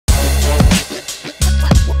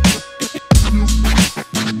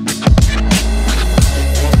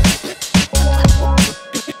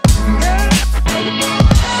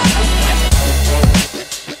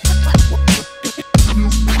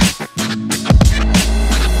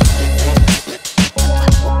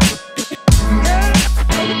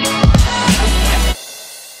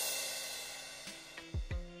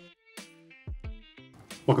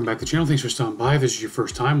welcome back to the channel. Thanks for stopping by. If this is your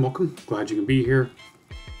first time, welcome. Glad you can be here.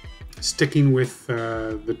 Sticking with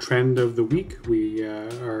the trend of the week, we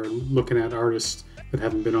are looking at artists that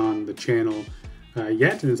haven't been on the channel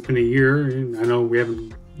yet, and it's been a year, and I know we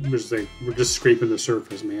haven't, we're just scraping the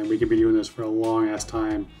surface, man. We could be doing this for a long ass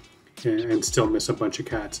time and still miss a bunch of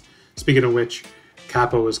cats. Speaking of which,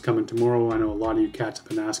 Capo is coming tomorrow. I know a lot of you cats have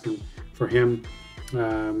been asking for him,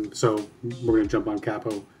 so we're going to jump on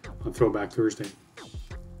Capo on Throwback Thursday.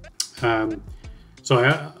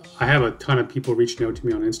 So I have a ton of people reaching out to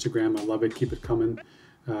me on Instagram. I love it. Keep it coming.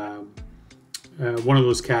 One of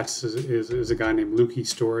those cats is a guy named Lukey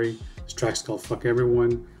Storey. His track's called Fuck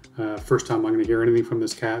Everyone. First time I'm going to hear anything from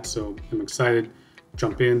this cat, so I'm excited.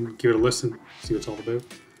 Jump in, give it a listen, see what it's all about.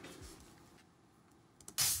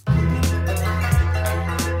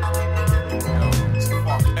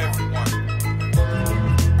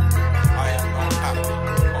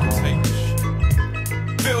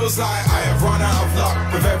 Feels like I have run out of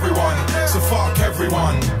luck with everyone, so fuck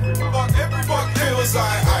everyone. Feels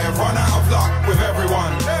like I have run out of luck with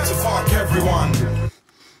everyone, so fuck everyone.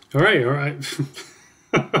 All right.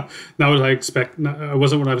 Not what I expect. It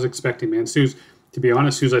wasn't what I was expecting, man. To be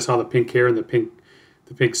honest, as soon as I saw the pink hair and the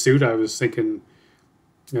pink suit, I was thinking,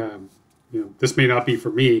 this may not be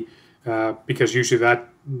for me, because usually that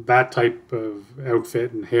type of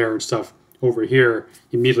outfit and hair and stuff over here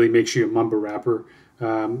immediately makes you a mumble rapper.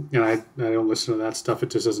 And I don't listen to that stuff. It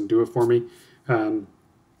just doesn't do it for me.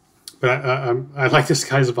 But I like this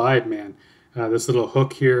guy's vibe, man. This little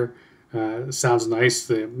hook here sounds nice.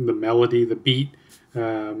 The melody, the beat. I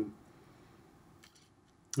don't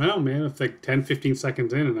know, man. It's like 10, 15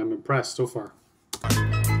 seconds in, and I'm impressed so far.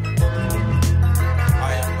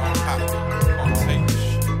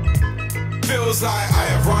 Feels like I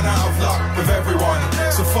have run out of luck with everyone,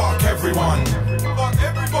 so fuck everyone.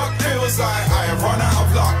 Feels like I have run out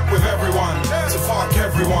of luck with everyone, so fuck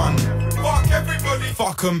everyone. Fuck everybody.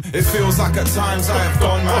 Fuck them. It feels like at times I have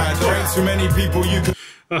gone mad. There ain't too many people you can.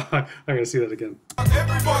 I gotta see that again.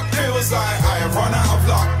 Everyone feels like I have run out of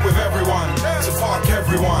luck with everyone, so fuck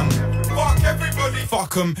everyone. Fuck everybody.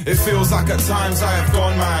 Fuck them. It feels like at times I have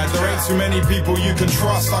gone mad. There ain't too many people you can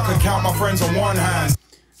trust. I can count my friends on one hand.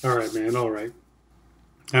 All right, man. All right.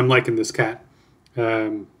 I'm liking this cat. Yeah,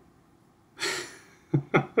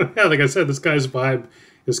 like I said, this guy's vibe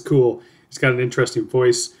is cool. He's got an interesting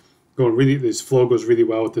voice. His flow goes really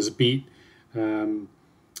well with this beat. Yeah,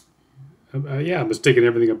 I'm just digging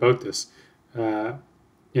everything about this.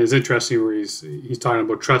 It's interesting where he's talking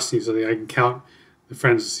about trusting, so that I can count the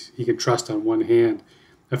friends he can trust on one hand.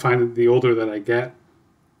 I find that the older that I get,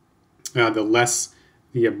 the less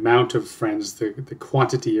the amount of friends, the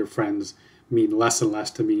quantity of friends mean less and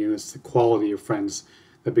less to me, and it's the quality of friends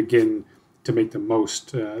that begin to make the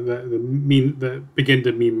most, that begin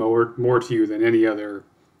to mean more to you than any other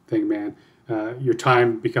thing, man. Your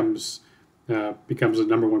time becomes the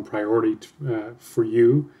number one priority for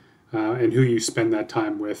you, and who you spend that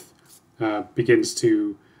time with begins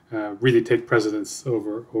to really take precedence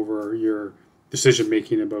over your decision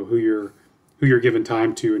making about who you're giving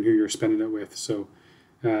time to and who you're spending it with. So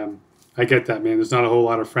I get that, man. There's not a whole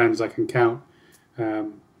lot of friends I can count.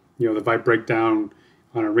 If I break down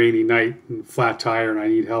on a rainy night and flat tire and I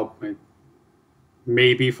need help,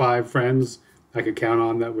 maybe 5 friends I could count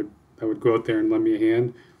on that would go out there and lend me a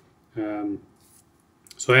hand.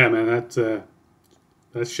 So yeah, man, that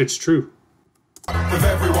shit's true. With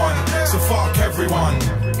everyone, so fuck everyone.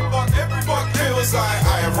 Fuck everyone. Feels like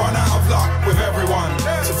I have run out of luck with everyone,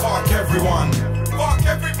 so fuck everyone. Fuck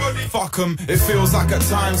everybody. Fuck them. It feels like at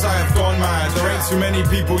times I have gone mad. There ain't too many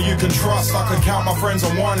people you can trust. I can count my friends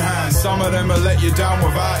on one hand. Some of them will let you down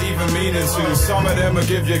without even meaning to. Some of them will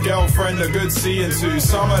give your girlfriend a good seeing to.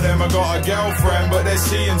 Some of them have got a girlfriend but they're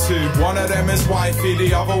seeing to. One of them is wifey,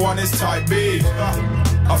 the other one is type B.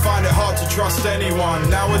 I find it hard to trust anyone.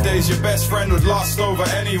 Nowadays your best friend would last over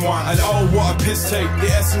anyone. And oh, what a piss take. The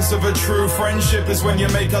essence of a true friendship is when you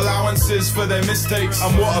make allowances for their mistakes.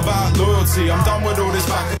 And what about loyalty? I'm done with all this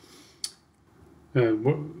back.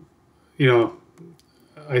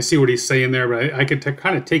 I see what he's saying there, but I could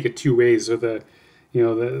kind of take it two ways. With the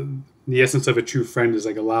essence of a true friend is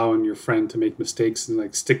like allowing your friend to make mistakes and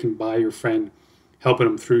like sticking by your friend, helping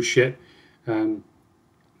them through shit. At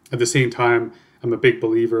the same time, I'm a big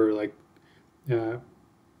believer, like,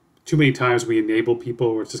 too many times we enable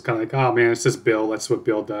people where it's just kind of like, oh man, it's just Bill, that's what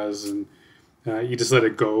Bill does, and you just let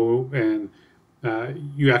it go, and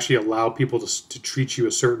you actually allow people to treat you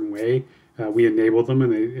a certain way. We enable them,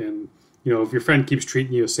 and if your friend keeps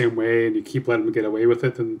treating you the same way and you keep letting them get away with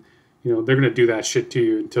it, then they're going to do that shit to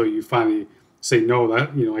you until you finally say, no,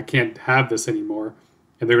 that I can't have this anymore,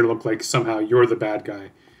 and they're going to look like somehow you're the bad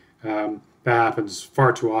guy. That happens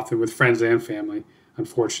far too often with friends and family,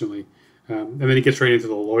 unfortunately. And then he gets right into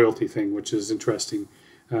the loyalty thing, which is interesting,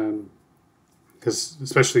 because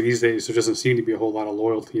especially these days, there doesn't seem to be a whole lot of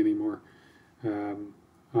loyalty anymore, on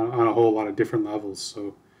a whole lot of different levels.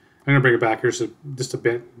 So I'm going to bring it back here just a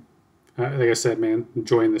bit. Like I said, man,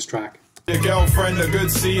 enjoying this track. Your girlfriend are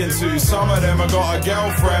good seeing to. Some of them have got a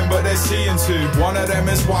girlfriend, but they're seeing to. One of them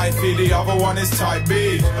is wifey, the other one is type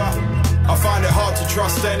B. I find it hard to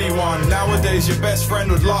trust anyone. Nowadays your best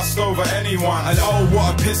friend would last over anyone. And oh,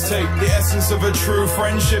 what a piss take. The essence of a true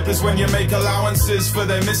friendship is when you make allowances for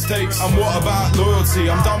their mistakes. And what about loyalty?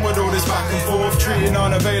 I'm done with all this back and forth, treating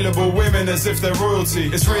unavailable women as if they're royalty.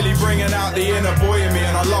 It's really bringing out the inner boy in me,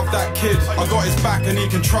 and I love that kid. I got his back and he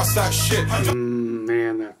can trust that shit.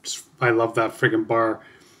 Man, I love that friggin' bar.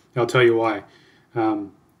 I'll tell you why. I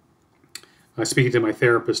was speaking to my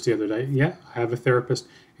therapist the other day. Yeah, I have a therapist.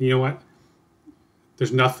 And you know what?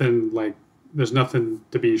 There's nothing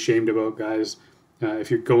to be ashamed about, guys. If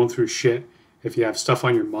you're going through shit, if you have stuff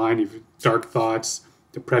on your mind, if you have dark thoughts,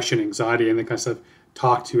 depression, anxiety, and that kind of stuff,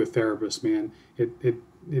 talk to a therapist, man.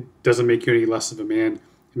 It doesn't make you any less of a man.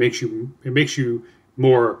 It makes you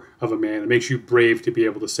more of a man. It makes you brave to be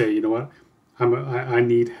able to say, you know what, I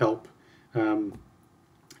need help.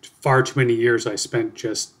 Far too many years I spent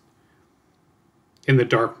just in the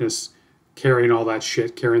darkness, carrying all that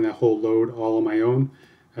shit, carrying that whole load all on my own.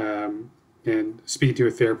 And speaking to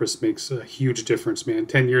a therapist makes a huge difference, man.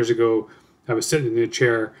 10 years ago, I was sitting in a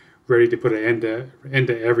chair ready to put an end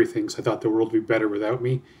to everything, so I thought the world would be better without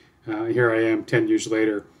me. Here I am 10 years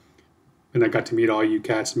later, and I got to meet all you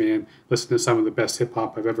cats, man. Listen to some of the best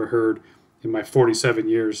hip-hop I've ever heard in my 47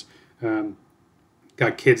 years.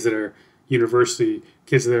 Got kids that are university,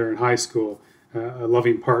 kids that are in high school, a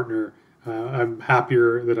loving partner. I'm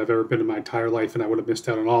happier than I've ever been in my entire life, and I would have missed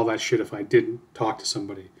out on all that shit if I didn't talk to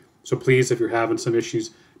somebody. So please, if you're having some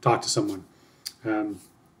issues, talk to someone.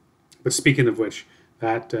 But speaking of which,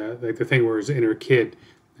 that like the thing where his inner kid,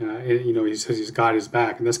 you know, he says he's got his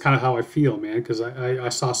back, and that's kind of how I feel, man, because I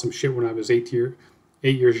saw some shit when I was 8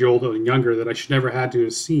 years old and younger that I should never had to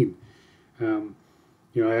have seen. You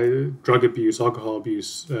know, drug abuse, alcohol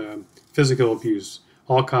abuse, physical abuse,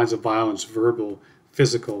 all kinds of violence, verbal,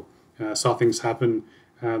 physical. Saw things happen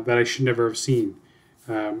that I should never have seen.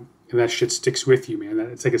 And that shit sticks with you, man.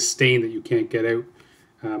 It's like a stain that you can't get out.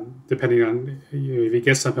 Depending on, you know, if you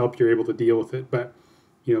get some help, you're able to deal with it. But,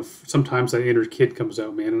 you know, sometimes that inner kid comes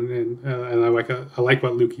out, man. And I like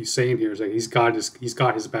what Lukey's saying here. Is like he's got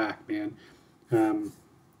his back, man.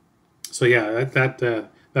 So yeah,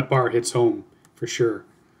 that bar hits home for sure.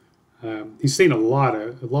 He's saying a lot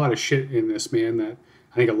of shit in this, man, that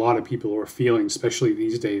I think a lot of people are feeling, especially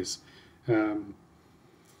these days.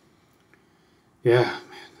 Yeah, man.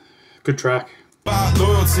 Good track. About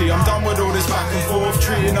loyalty, I'm done with all this back and forth,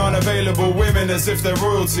 treating unavailable women as if they're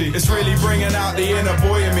royalty. It's really bringing out the inner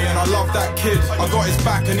boy in me, and I love that kid. I got his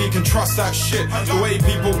back and he can trust that shit. The way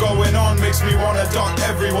people going on makes me wanna duck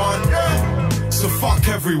everyone. So fuck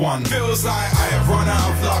everyone. Feels like I have run out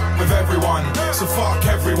of luck with everyone. So fuck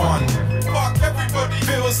everyone. Fuck everybody.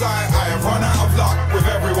 Feels like I have run out of luck with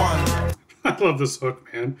everyone. I love this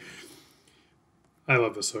hook, man. I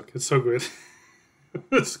love this hook. It's so good.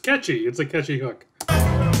 It's catchy. It's a catchy hook.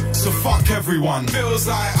 So fuck everyone. Feels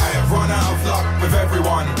like I have run out of luck with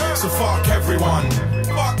everyone. So fuck everyone.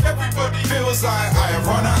 Fuck everybody. Feels like I have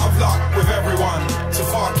run out of luck with everyone. So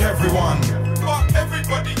fuck everyone. Fuck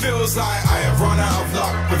everybody. Feels like I have run out of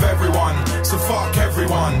luck with everyone. So fuck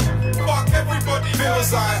everyone. Fuck everybody.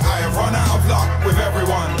 Feels like I have run out of luck with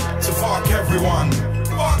everyone. So fuck everyone.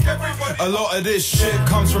 Fuck everybody. A lot of this shit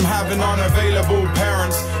comes from having unavailable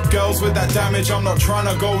parents. Girls with that damage, I'm not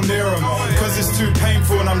trying to go near them, cause it's too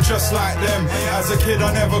painful and I'm just like them. As a kid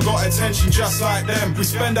I never got attention just like them. We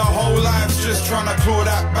spend our whole lives just trying to claw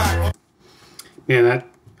that back. Man,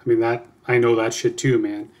 I know that shit too,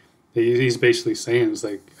 man. He's basically saying, it's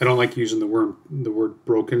like, I don't like using the word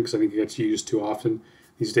broken because I think it gets used too often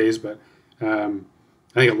these days, but I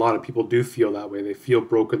think a lot of people do feel that way. They feel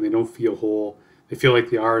broken, they don't feel whole, they feel like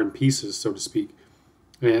they are in pieces, so to speak.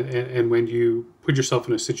 And when you put yourself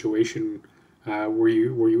in a situation where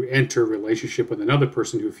you enter a relationship with another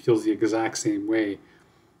person who feels the exact same way,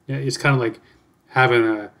 it's kind of like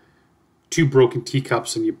having two broken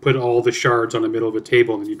teacups and you put all the shards on the middle of a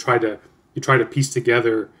table and you try to piece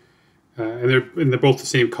together, and they're both the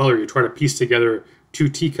same color. You try to piece together two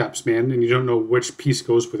teacups, man, and you don't know which piece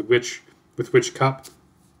goes with which cup.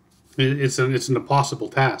 It's an impossible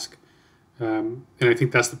task. And I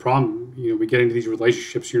think that's the problem. You know, we get into these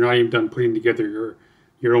relationships, you're not even done putting together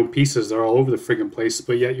your own pieces. They're all over the friggin' place,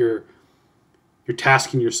 but yet you're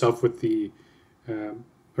tasking yourself with the, or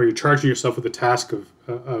you're charging yourself with the task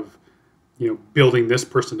of building this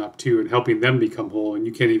person up too and helping them become whole, and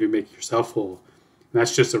you can't even make yourself whole. And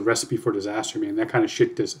that's just a recipe for disaster, man. That kind of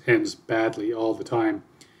shit just ends badly all the time.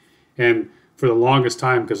 And for the longest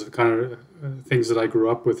time, because of the kind of things that I grew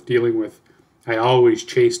up with dealing with, I always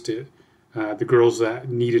chased it. The girls that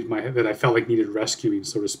I felt like needed rescuing,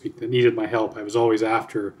 so to speak, that needed my help. I was always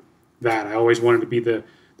after that. I always wanted to be the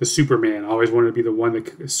Superman. I always wanted to be the one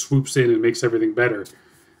that swoops in and makes everything better.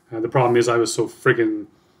 The problem is I was so friggin'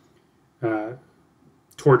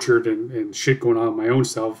 tortured and shit going on with my own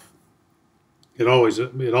self. It always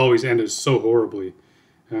ended so horribly.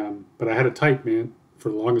 But I had it tight, man. For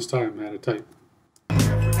the longest time, I had it tight.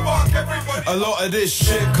 A lot of this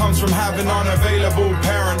shit comes from having unavailable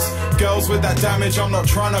parents. Girls with that damage, I'm not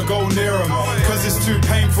trying to go near them, cause it's too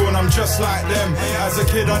painful and I'm just like them. As a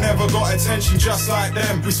kid I never got attention just like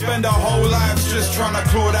them. We spend our whole lives just trying to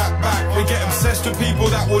claw that back. We get obsessed with people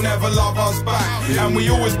that will never love us back, and we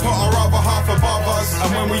always put our other half above us.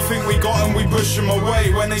 And when we think we got them, we push them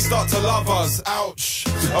away when they start to love us. Ouch,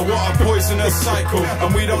 what a poisonous cycle.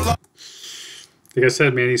 And we don't love. Like I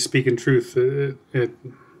said, man, he's speaking truth.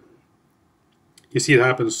 You see it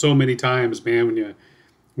happen so many times, man, when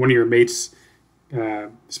one of your mates,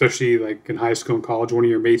 especially like in high school and college, one of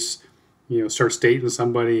your mates, starts dating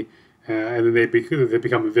somebody, and then they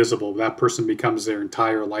become invisible. That person becomes their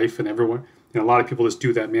entire life, and everyone, a lot of people just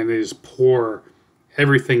do that, man. They just pour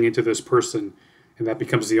everything into this person, and that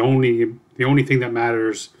becomes the only thing that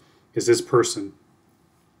matters is this person.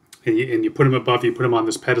 And you put him above you, put him on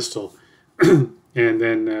this pedestal, and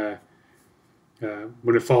then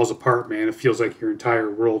when it falls apart, man, it feels like your entire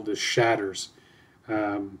world just shatters.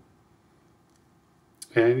 And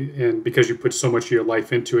because you put so much of your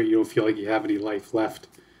life into it, you don't feel like you have any life left.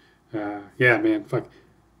 Yeah, man, fuck.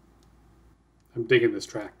 I'm digging this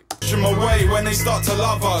track. Push them away when they start to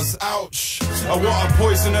love us. Ouch, what a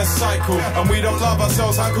poisonous cycle. And we don't love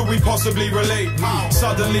ourselves, how could we possibly relate?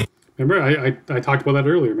 Suddenly. Remember, I talked about that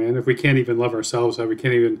earlier, man. If we can't even love ourselves, we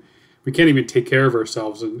can't even take care of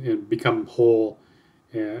ourselves and become whole,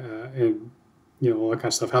 and all that kind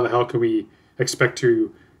of stuff. How the hell can we expect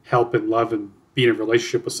to help and love and be in a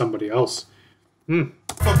relationship with somebody else?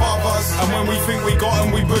 Above us, and when we think we got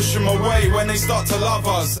them, we push them away when they start to love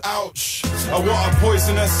us. Ouch, what a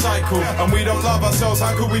poisonous cycle. And we don't love ourselves,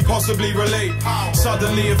 how could we possibly relate?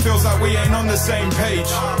 Suddenly it feels like we ain't on the same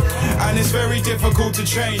page, and it's very difficult to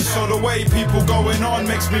change. So the way people going on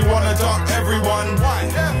makes me wanna duck everyone.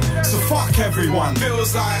 So fuck everyone.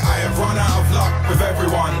 Feels like I have run out of luck with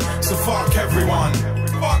everyone. So fuck everyone.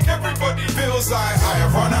 Fuck everybody. Feels like I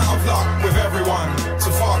have run out of luck with everyone.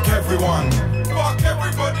 So fuck everyone. Fuck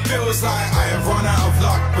everybody. Feels like I have run out of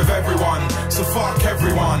luck with everyone. So fuck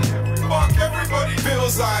everyone. Fuck everybody.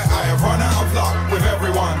 Feels like I have run out of luck with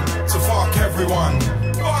everyone. So fuck everyone.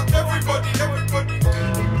 Fuck everybody. Everybody.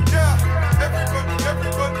 Yeah. Everybody.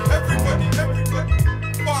 Everybody. Everybody. Everybody.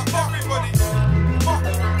 Fuck everybody. Fuck.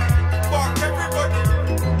 Fuck everybody.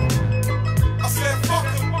 I said fuck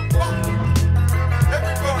them. Fuck.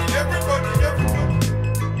 Everybody. Everybody. Everybody.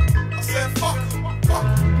 I said fuck them. Fuck.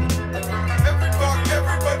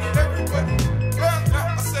 Everybody, yeah,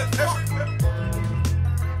 I said everybody.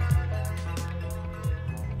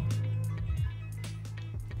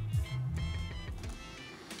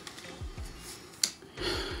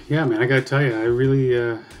 Yeah, man, I gotta tell you, I really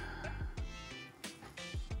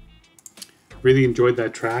enjoyed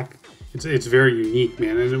that track. It's very unique,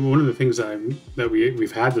 man. And one of the things that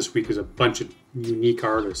we've had this week is a bunch of unique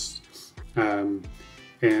artists, and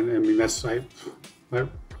I mean that's like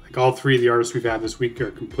all three of the artists we've had this week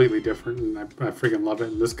are completely different, and I freaking love it.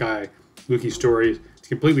 And this guy, Lukey Storey, is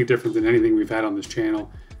completely different than anything we've had on this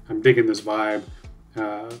channel. I'm digging this vibe.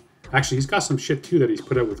 Actually, he's got some shit too that he's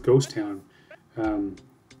put out with Ghost Town.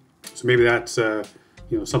 So maybe that's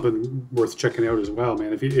something worth checking out as well,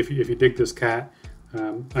 man. If you dig this cat,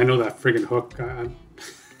 I know that friggin' hook. I'm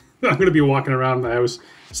gonna be walking around my house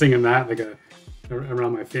singing that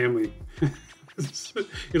around my family.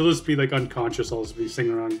 It'll just be like unconscious. I'll just be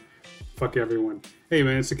singing around, fuck everyone. Hey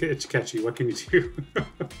man, it's catchy. What can you do?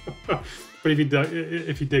 But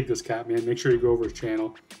if you dig this cat, man, make sure you go over his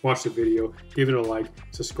channel, watch the video, give it a like,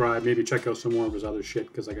 subscribe, maybe check out some more of his other shit,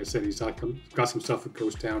 because like I said, he's got some stuff with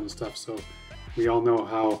Ghost Town and stuff. So we all know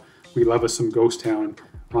how we love us some Ghost Town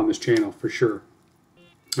on this channel for sure.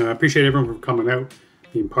 I appreciate everyone for coming out,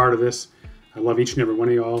 being part of this. I love each and every one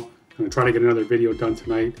of y'all. I'm gonna try to get another video done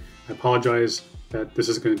tonight. I apologize that this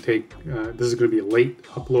is going to be a late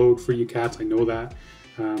upload for you cats. I know that.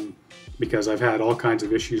 because I've had all kinds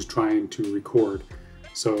of issues trying to record.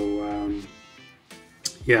 So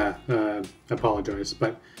yeah, I apologize.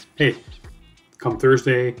 But hey, come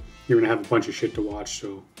Thursday, you're gonna have a bunch of shit to watch.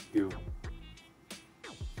 So you know,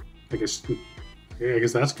 I guess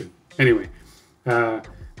that's good. Anyway,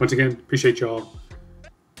 once again, appreciate y'all.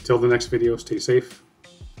 Till the next video, stay safe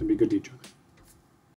and be good to each other.